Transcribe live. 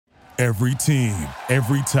Every team,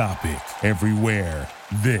 every topic, everywhere.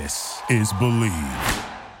 This is Believe.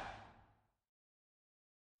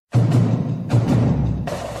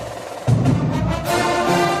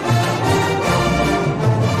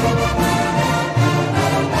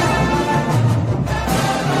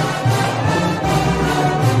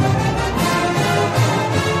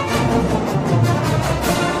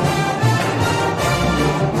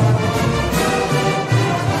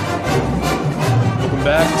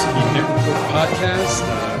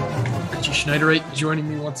 Schneiderite joining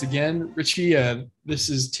me once again. Richie, this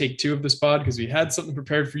is take 2 of this pod because we had something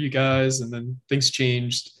prepared for you guys and then things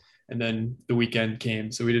changed and then the weekend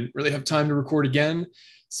came. So we didn't really have time to record again.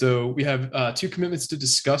 So we have 2 commitments to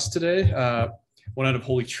discuss today. One out of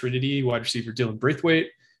Holy Trinity, wide receiver Dylan Braithwaite,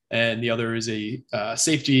 and the other is a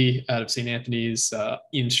safety out of St. Anthony's,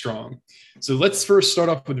 Ian Strong. So let's first start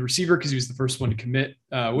off with the receiver because he was the first one to commit.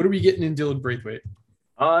 What are we getting in Dylan Braithwaite?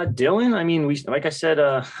 Dylan, I mean, like I said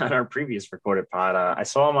on our previous recorded pod, I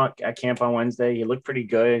saw him at camp on Wednesday. He looked pretty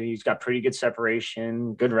good. He's got pretty good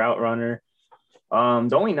separation, good route runner.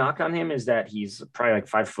 The only knock on him is that he's probably like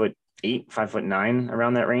 5'8", 5'9",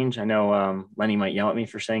 around that range. I know Lenny might yell at me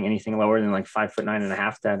for saying anything lower than like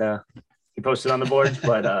 5'9.5" that he posted on the boards,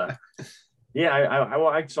 but yeah,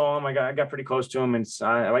 I saw him. I got pretty close to him, and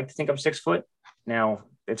I like to think I'm 6 foot now.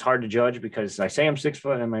 It's hard to judge because I say I'm 6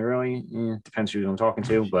 foot. Am I really? Depends who I'm talking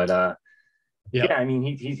to. But yeah, I mean,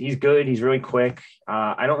 he's good. He's really quick.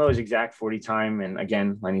 I don't know his exact 40 time. And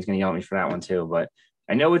again, Lenny's going to yell at me for that one too. But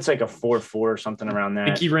I know it's like a 4.4 or something around that. I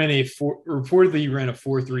think he ran reportedly he ran a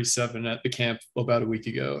 4.37 at the camp about a week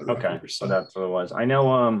ago. Okay. So that's what it was. I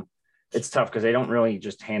know it's tough because they don't really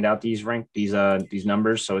just hand out these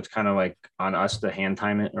numbers. So it's kind of like on us to hand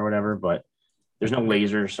time it or whatever. But there's no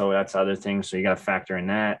laser, so that's other things. So you got to factor in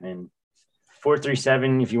that. And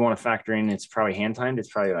 4.37, if you want to factor in, it's probably hand timed. It's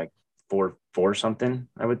probably like 4.4 something,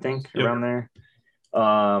 I would think, around there.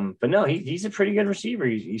 But no, he's a pretty good receiver.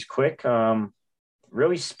 He's quick,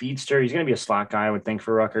 really speedster. He's going to be a slot guy, I would think,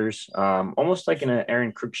 for Rutgers. Almost like an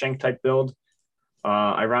Aaron Cruikshank type build.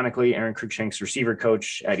 Ironically, Aaron Cruikshank's receiver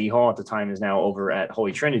coach at E-Hall at the time is now over at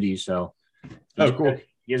Holy Trinity. So, cool.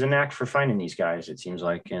 He has a knack for finding these guys, it seems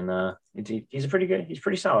like. And he's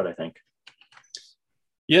pretty solid, I think.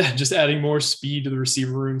 Yeah, just adding more speed to the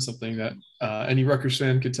receiver room, something that any Rutgers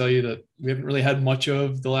fan could tell you that we haven't really had much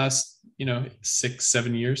of the last,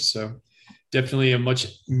 6-7 years. So definitely a much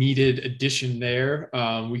needed addition there.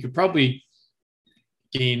 We could probably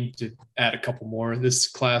gain to add a couple more in this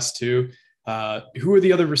class too. Who are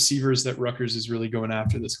the other receivers that Rutgers is really going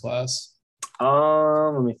after this class?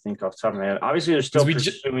 Let me think off the top of my head. Obviously, they're still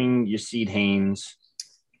pursuing Yasid Haynes.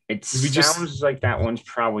 It sounds like that one's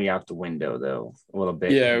probably out the window, though, a little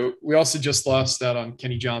bit. Yeah, we also just lost out on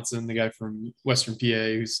Kenny Johnson, the guy from Western PA,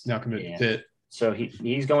 who's now committed to Pitt. So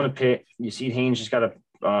he's going to Pitt. Yasid Haynes just ran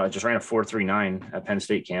a 4.39 at Penn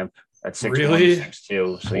State camp at 6'1", really?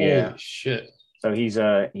 6'2". So holy shit. So he's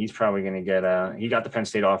probably going to get he got the Penn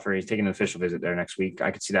State offer. He's taking an official visit there next week. I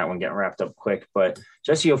could see that one getting wrapped up quick. But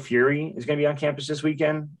Jesse O'Fury is going to be on campus this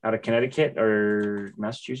weekend out of Connecticut or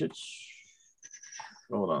Massachusetts.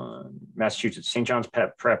 Hold on. Massachusetts. St. John's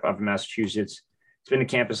Prep up in Massachusetts. He's been to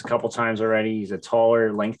campus a couple times already. He's a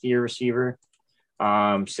taller, lengthier receiver.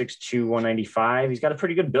 6'2", 195. He's got a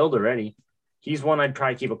pretty good build already. He's one I'd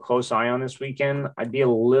probably keep a close eye on this weekend. I'd be a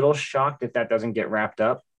little shocked if that doesn't get wrapped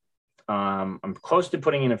up. I'm close to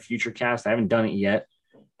putting in a future cast. I haven't done it yet.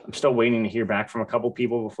 I'm still waiting to hear back from a couple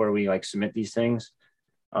people before we submit these things.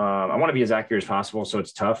 I want to be as accurate as possible, so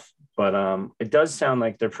it's tough, but it does sound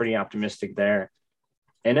like they're pretty optimistic there.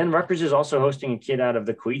 And then Rutgers is also hosting a kid out of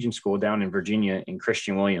the collegiate school down in Virginia in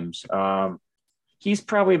Christian Williams. He's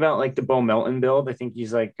probably about like the Bo Melton build. I think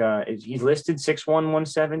he's he's listed 6'1",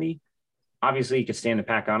 170. Obviously, he could stand to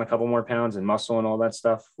pack on a couple more pounds and muscle and all that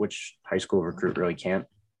stuff, which high school recruit really can't.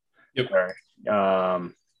 Yep.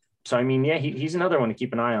 So, I mean, yeah, he's another one to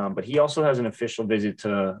keep an eye on, but he also has an official visit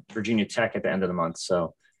to Virginia Tech at the end of the month.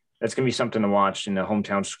 So that's going to be something to watch in the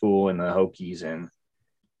hometown school and the Hokies, and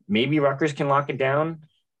maybe Rutgers can lock it down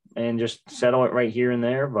and just settle it right here and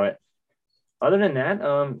there. But other than that,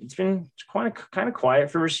 it's been kind of quiet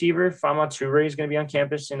for receiver. Fama Toure is going to be on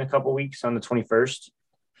campus in a couple weeks on the 21st.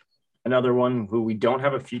 Another one who we don't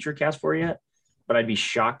have a future cast for yet, but I'd be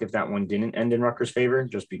shocked if that one didn't end in Rutgers' favor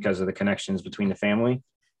just because of the connections between the family.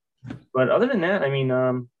 But other than that, I mean,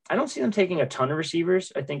 I don't see them taking a ton of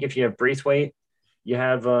receivers. I think if you have Braithwaite, you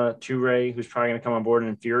have Toure, who's probably going to come on board,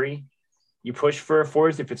 and Fury. You push for a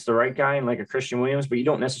fourth if it's the right guy and like a Christian Williams, but you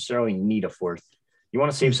don't necessarily need a fourth. You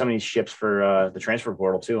want to save some of these ships for the transfer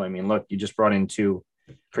portal too. I mean, look, you just brought in 2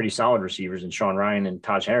 pretty solid receivers in Sean Ryan and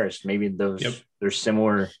Taj Harris. Maybe there's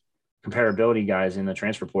similar comparability guys in the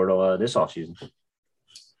transfer portal this offseason.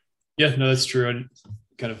 Yeah, no, that's true. I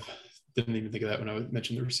kind of didn't even think of that when I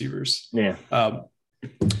mentioned the receivers. Yeah.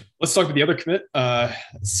 Let's talk about the other commit.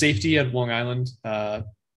 Safety at Long Island,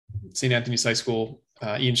 St. Anthony's High School.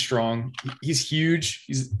 Ian Strong. He's huge.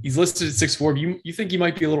 He's listed at 6'4". But you think he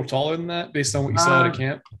might be a little taller than that based on what you saw at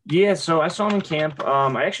camp? Yeah, so I saw him in camp.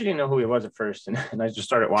 I actually didn't know who he was at first, and I just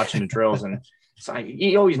started watching the drills. And so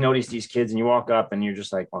you always notice these kids, and you walk up, and you're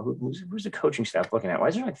just like, well, who's the coaching staff looking at? Why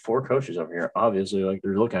is there like 4 coaches over here? Obviously, like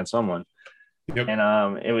they're looking at someone. Yep.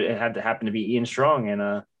 And it had to happen to be Ian Strong, and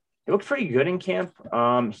it looked pretty good in camp.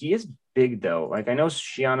 He is big though. Like I know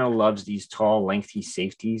Shiano loves these tall, lengthy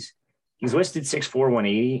safeties. He's listed 6'4",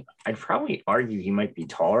 180. I'd probably argue he might be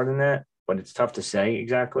taller than that, but it's tough to say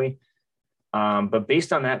exactly. But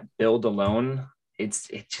based on that build alone, it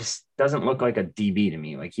just doesn't look like a DB to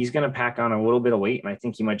me. Like he's going to pack on a little bit of weight, and I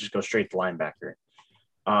think he might just go straight to linebacker.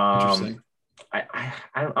 Interesting.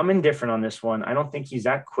 I'm indifferent on this one. I don't think he's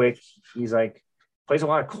that quick. He's like plays a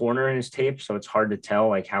lot of corner in his tape, so it's hard to tell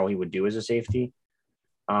like how he would do as a safety.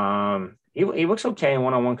 He looks okay in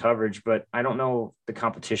one-on-one coverage, but I don't know the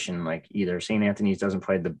competition like either. St. Anthony's doesn't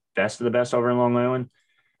play the best of the best over in Long Island.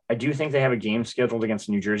 I do think they have a game scheduled against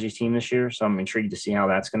New Jersey's team this year, so I'm intrigued to see how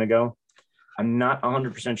that's going to go. I'm not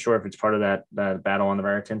 100% sure if it's part of that battle on the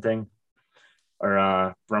Raritan thing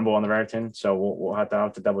or Rumble on the Raritan, so we'll have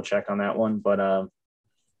to double check on that one. But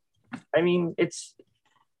I mean, it's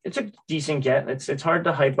a decent get. It's hard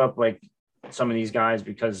to hype up like some of these guys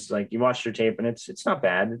because like you watch their tape and it's not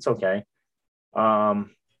bad. It's okay.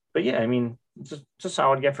 But yeah, I mean, it's a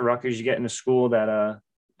solid get for Rutgers. You get in a school that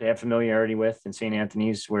they have familiarity with in St.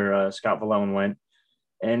 Anthony's where Scott Vallone went.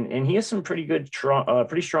 And he has some pretty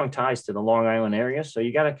strong ties to the Long Island area. So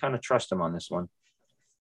you got to kind of trust him on this one.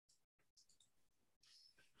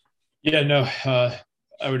 Yeah, no,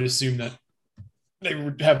 I would assume that they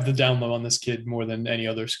would have the down low on this kid more than any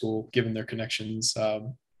other school, given their connections.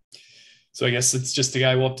 So I guess it's just a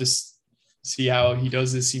guy we'll have to see how he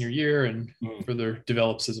does his senior year and further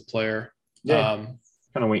develops as a player. Yeah,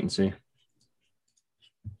 kind of wait and see.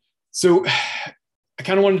 So I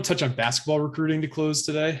kind of wanted to touch on basketball recruiting to close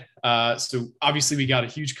today. So obviously we got a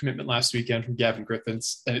huge commitment last weekend from Gavin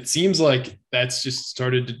Griffiths, and it seems like that's just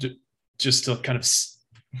started to kind of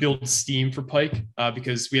build steam for Pike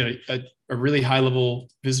because we had a really high level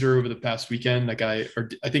visitor over the past weekend. A guy, or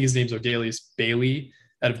I think his name's Airious Bailey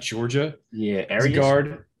out of Georgia. Yeah, Airious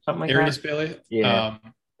guard. Something like Airious that. Bailey. Yeah.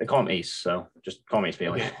 They call him Ace, so just call him Ace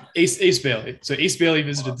Bailey. Okay. Ace Bailey. So Ace Bailey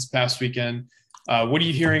visited this past weekend. What are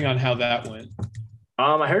you hearing on how that went?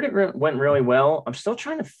 I heard it went really well. I'm still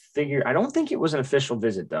trying to figure. I don't think it was an official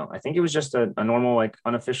visit though. I think it was just a normal like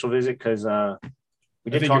unofficial visit because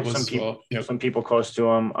we did talk to some people, well. Yep. Some people close to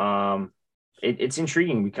him. It's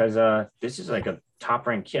intriguing because this is like a top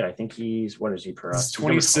ranked kid. I think he's what is he per? He's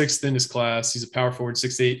 26th in his class. He's a power forward,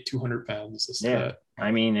 6'8", 200 pounds. Yeah. I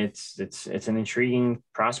mean, it's an intriguing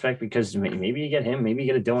prospect because maybe you get him, maybe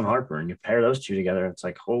you get a Dylan Harper, and you pair those two together. It's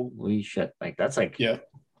like holy shit! Like that's like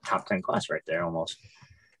top 10 class right there almost.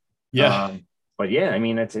 Yeah. But yeah, I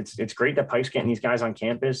mean, it's great that Pike's getting these guys on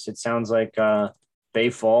campus. It sounds like Baye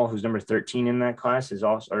Fall, who's number 13 in that class, is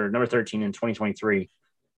also or number 13 in 2023.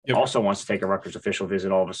 Also wants to take a Rutgers official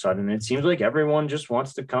visit all of a sudden. It seems like everyone just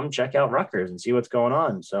wants to come check out Rutgers and see what's going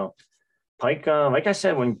on. So Pike, like I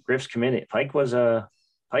said, when Griff's committed, Pike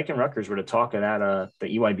and Rutgers were the talk of that the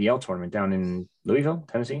EYBL tournament down in Louisville,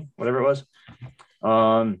 Tennessee, whatever it was.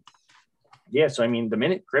 Yeah, so I mean, the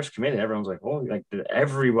minute Griff's committed, everyone's like, oh, like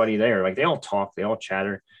everybody there, like they all talk, they all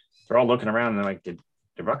chatter, they're all looking around and they're like, did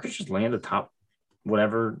Rutgers just land a top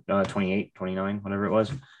whatever 28, 29, whatever it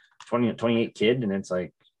was, 28 kid? And it's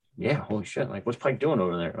like, yeah, holy shit, like what's Pike doing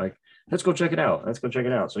over there? Like, let's go check it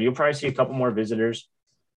out. So you'll probably see a couple more visitors.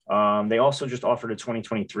 They also just offered a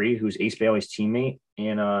 2023 who's Ace Bailey's teammate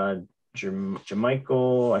and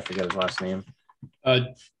Jermichael, I forget his last name.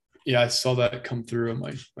 Yeah, I saw that come through on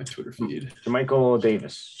my Twitter feed. Jermichael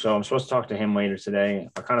Davis. So I'm supposed to talk to him later today.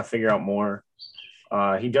 I'll kind of figure out more.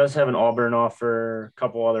 He does have an Auburn offer, a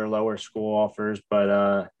couple other lower school offers,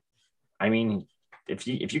 but I mean, if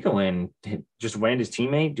you can land his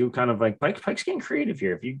teammate, do kind of like Pike's getting creative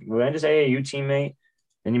here. If you land his AAU teammate,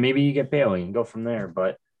 then maybe you get Bailey and go from there.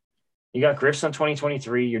 But you got Griff's on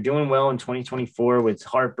 2023. You're doing well in 2024 with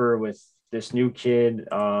Harper, with this new kid,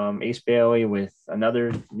 Ace Bailey, with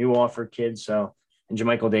another new offer kid. So, and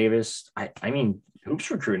Jermichael Davis. I mean, hoops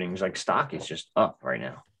recruiting is like stock is just up right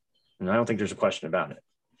now. And I don't think there's a question about it.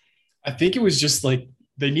 I think it was just like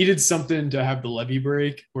they needed something to have the levy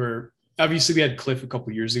break where obviously we had Cliff a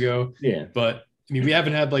couple years ago. Yeah. But I mean, we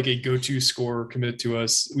haven't had like a go-to scorer committed to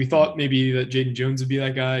us. We thought maybe that Jaden Jones would be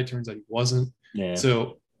that guy. It turns out he wasn't. Yeah.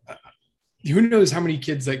 So who knows how many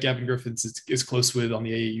kids that Gavin Griffiths is close with on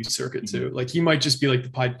the AAU circuit too. Like he might just be like the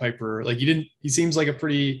Pied Piper. Like he seems like a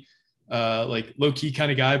pretty like low key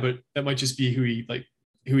kind of guy, but that might just be who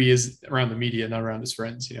he is around the media, not around his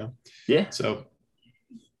friends, you know? Yeah. So.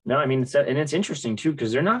 No, I mean, it's interesting too,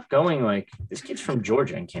 because they're not going like this kid's from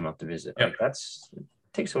Georgia and came up to visit. Like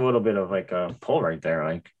takes a little bit of like a pull right there.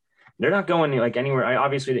 Like they're not going like anywhere.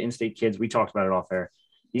 Obviously the in-state kids, we talked about it off air.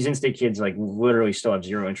 These in-state kids like literally still have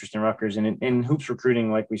zero interest in Rutgers, and hoops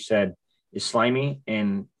recruiting, like we said, is slimy,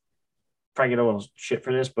 and probably get a little shit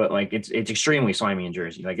for this, but like it's extremely slimy in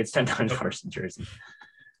Jersey. Like it's 10 times worse in Jersey.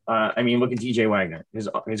 I mean, look at DJ Wagner.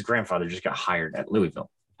 His grandfather just got hired at Louisville.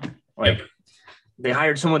 Like they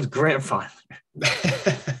hired someone's grandfather.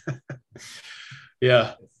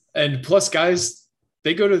 Yeah, and plus guys,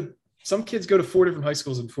 some kids go to 4 different high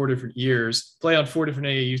schools in 4 different years, play on 4 different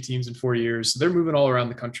AAU teams in 4 years. So they're moving all around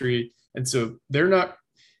the country. And so they're not,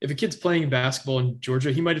 if a kid's playing basketball in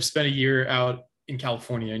Georgia, he might have spent a year out in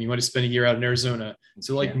California and he might have spent a year out in Arizona.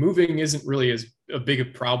 So like moving isn't really as a big a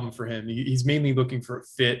problem for him. He's mainly looking for a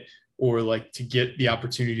fit or like to get the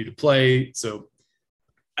opportunity to play. So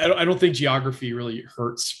I don't think geography really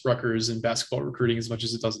hurts Rutgers in basketball recruiting as much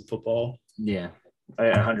as it does in football. Yeah. I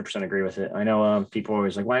 100% agree with it. I know people are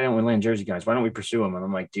always like, why don't we land Jersey guys? Why don't we pursue them? And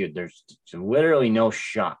I'm like, dude, there's literally no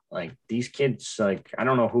shot. Like these kids, like, I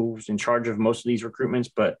don't know who's in charge of most of these recruitments,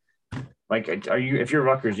 but like, if you're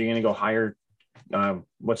Rutgers, you're going to go hire,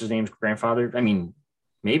 what's his name's grandfather? I mean,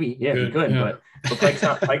 maybe, yeah, he could, but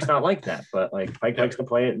Pike's not like that. But like Pike likes to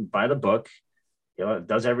play it by the book. You know,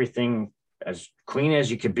 does everything as clean as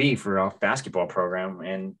you could be for a basketball program.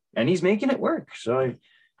 And he's making it work. So you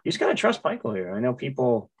just got to trust Pikel here. I know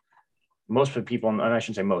most of the people, and I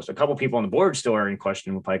shouldn't say most, a couple people on the board still are in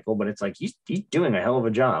question with Pikel, but it's like he's doing a hell of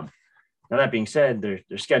a job. Now, that being said, their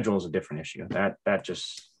schedule is a different issue. That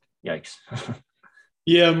just, yikes.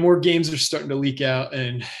 Yeah, more games are starting to leak out,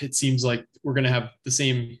 and it seems like we're going to have the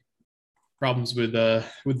same problems with the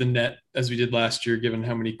net as we did last year, given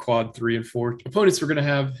how many quad 3 and 4 opponents we're going to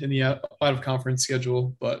have in the out of conference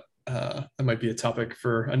schedule. But that might be a topic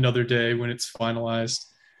for another day when it's finalized.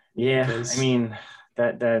 Yeah, I mean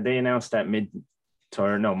that they announced that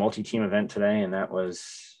multi-team event today, and that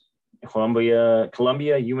was Columbia,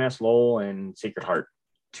 UMass Lowell, and Sacred Heart,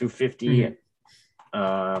 250.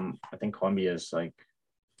 I think Columbia is like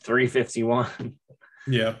 351.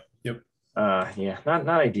 Yeah. Yep. Yeah, not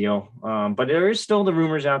ideal. But there is still the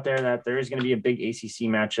rumors out there that there is going to be a big ACC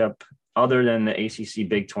matchup other than the ACC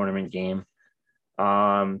big tournament game.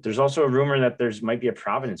 There's also a rumor that might be a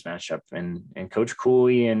Providence matchup, and Coach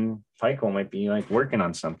Cooley and Pikel might be like working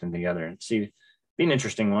on something together. And be an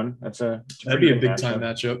interesting one. That'd be a big time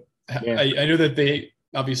matchup. Yeah. I know that they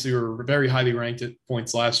obviously were very highly ranked at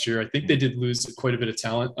points last year. I think they did lose quite a bit of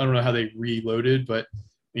talent. I don't know how they reloaded, but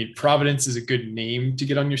I mean, Providence is a good name to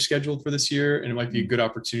get on your schedule for this year, and it might be a good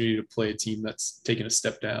opportunity to play a team that's taking a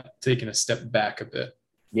step back a bit.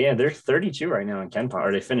 Yeah, they're 32 right now in KenPom,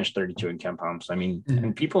 or they finished 32 in KenPom. So I mean,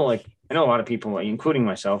 and people I know a lot of people, including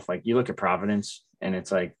myself, like you look at Providence, and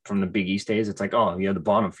it's like from the Big East days, it's like, oh, the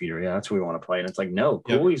bottom feeder, yeah, that's who we want to play, and it's like, no,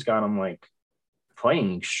 Cooley's got them like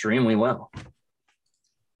playing extremely well.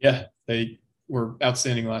 Yeah, they were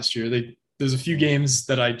outstanding last year. There's a few games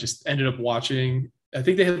that I just ended up watching. I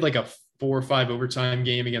think they had like a 4 or 5 overtime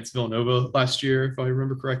game against Villanova last year, if I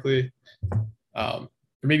remember correctly. Or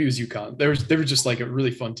maybe it was UConn. They were just like a really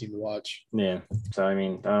fun team to watch. Yeah. So, I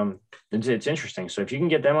mean, it's interesting. So if you can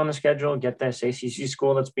get them on the schedule, get this ACC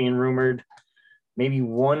school that's being rumored, maybe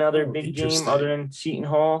one other big game other than Seton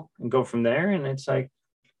Hall, and go from there. And it's like,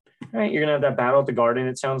 all right, you're going to have that battle at the Garden,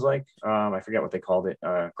 it sounds like. I forget what they called it.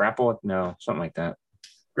 Grapple? No, something like that.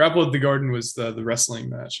 Grapple at the Garden was the wrestling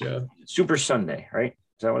match, yeah. Super Sunday, right?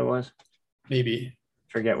 Is that what it was? Maybe.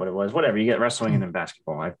 Forget what it was. Whatever. You get wrestling and then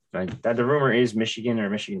basketball. The rumor is Michigan or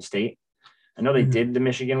Michigan State. I know they did the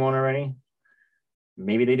Michigan one already.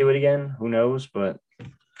 Maybe they do it again. Who knows? But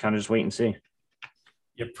kind of just wait and see.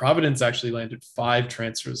 Yeah, Providence actually landed 5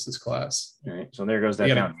 transfers this class. All right, so there goes that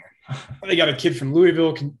down here. They got a kid from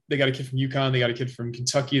Louisville. They got a kid from UConn. They got a kid from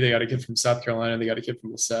Kentucky. They got a kid from South Carolina. They got a kid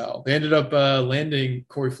from LaSalle. They ended up landing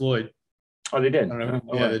Corey Floyd. Oh, they did? I don't know.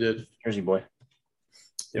 Oh, yeah, they did. Jersey boy.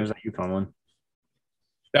 It was that UConn one.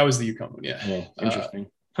 That was the UConn one, yeah. Interesting.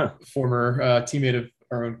 Former teammate of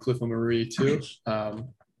our own Cliff Marie, too. I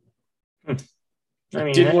mean,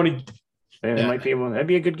 might be able. That'd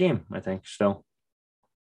be a good game, I think, still.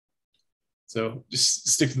 So just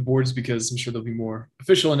stick to the boards because I'm sure there'll be more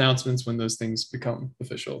official announcements when those things become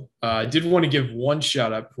official. I did want to give one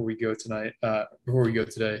shout out before we go today.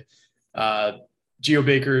 Geo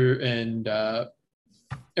Baker and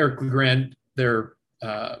Eric Legrand, their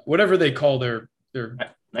whatever they call their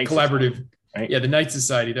Night collaborative, Society, right? Yeah, the Night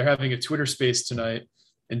Society. They're having a Twitter space tonight,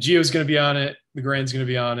 and Geo's going to be on it. Legrand's going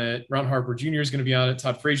to be on it. Ron Harper Jr. is going to be on it.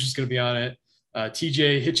 Todd Frazier's going to be on it.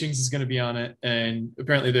 TJ Hitchings is going to be on it, and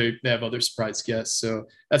apparently they have other surprise guests. So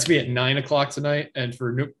that's going to be at 9:00 tonight. And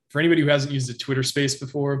for anybody who hasn't used a Twitter space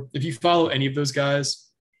before, if you follow any of those guys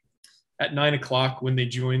at 9:00 when they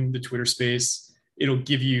join the Twitter space, it'll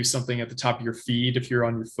give you something at the top of your feed if you're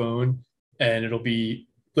on your phone, and it'll be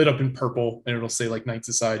lit up in purple, and it'll say like Night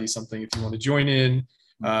Society something if you want to join in.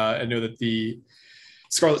 I know that the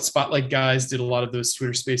Scarlet Spotlight guys did a lot of those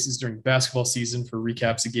Twitter spaces during basketball season for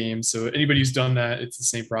recaps of games. So anybody who's done that, it's the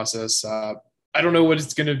same process. I don't know what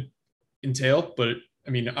it's going to entail, but I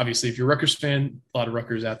mean, obviously if you're a Rutgers fan, a lot of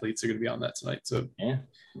Rutgers athletes are going to be on that tonight. So yeah,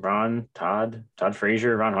 Todd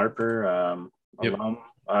Frazier, Ron Harper, alum,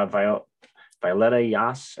 Violetta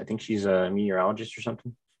Yas. I think she's a meteorologist or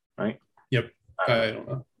something, right? Yep. I don't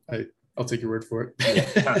know. I'll take your word for it. Yeah,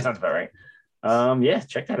 sounds about right. Yeah,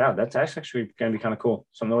 check that out. That's actually going to be kind of cool.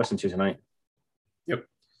 Something to listen to tonight. Yep.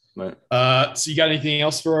 But, so you got anything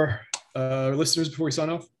else for our listeners before we sign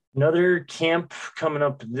off? Another camp coming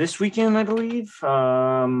up this weekend, I believe.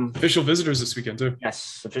 Official visitors this weekend too.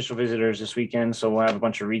 Yes, official visitors this weekend. So we'll have a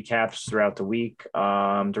bunch of recaps throughout the week.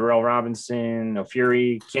 Darrell Robinson,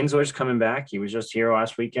 Fury, Kinsler's coming back. He was just here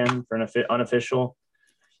last weekend for an unofficial.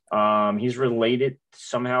 He's related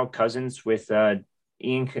somehow, cousins with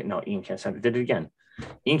Ian Kinsler. Did it again.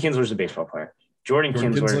 Ian Kinsler's a baseball player. Jordan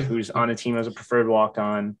Kinsler, who's on a team as a preferred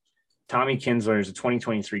walk-on. Tommy Kinsler is a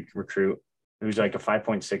 2023 recruit who's like a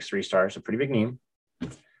 5.63 star, so pretty big name.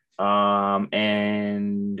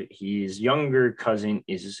 And his younger cousin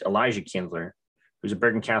is Elijah Kinsler, who's a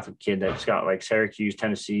Bergen Catholic kid that's got like Syracuse,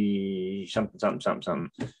 Tennessee, something.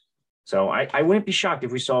 So I wouldn't be shocked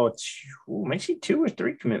if we saw might see 2 or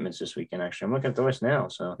 3 commitments this weekend. Actually, I'm looking at the list now.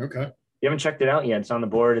 So okay, if you haven't checked it out yet, it's on the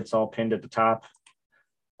board. It's all pinned at the top.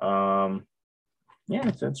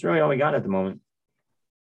 Yeah, that's really all we got at the moment.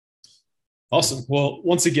 Awesome. Well,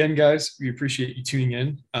 once again, guys, we appreciate you tuning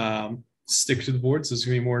in. Stick to the boards. There's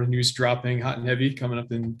going to be more news dropping hot and heavy coming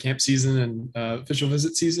up in camp season and official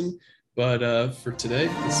visit season. But for today,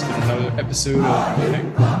 this has been another episode of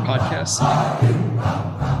podcast.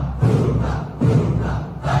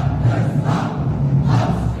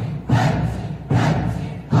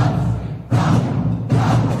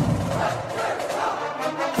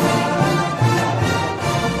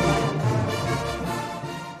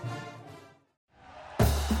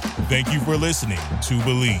 Thank you for listening to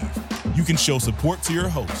Believe. You can show support to your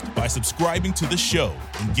host by subscribing to the show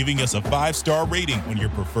and giving us a 5-star rating on your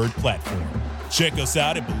preferred platform. Check us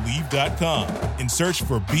out at Believe.com and search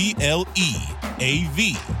for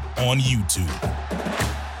BLEAV on YouTube.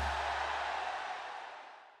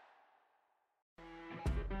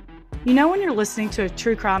 You know when you're listening to a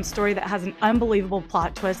true crime story that has an unbelievable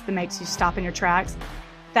plot twist that makes you stop in your tracks?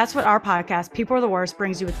 That's what our podcast, People Are the Worst,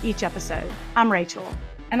 brings you with each episode. I'm Rachel.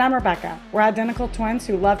 And I'm Rebecca. We're identical twins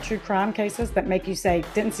who love true crime cases that make you say,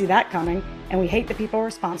 didn't see that coming, and we hate the people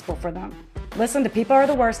responsible for them. Listen to People Are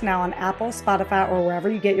the Worst now on Apple, Spotify, or wherever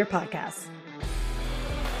you get your podcasts.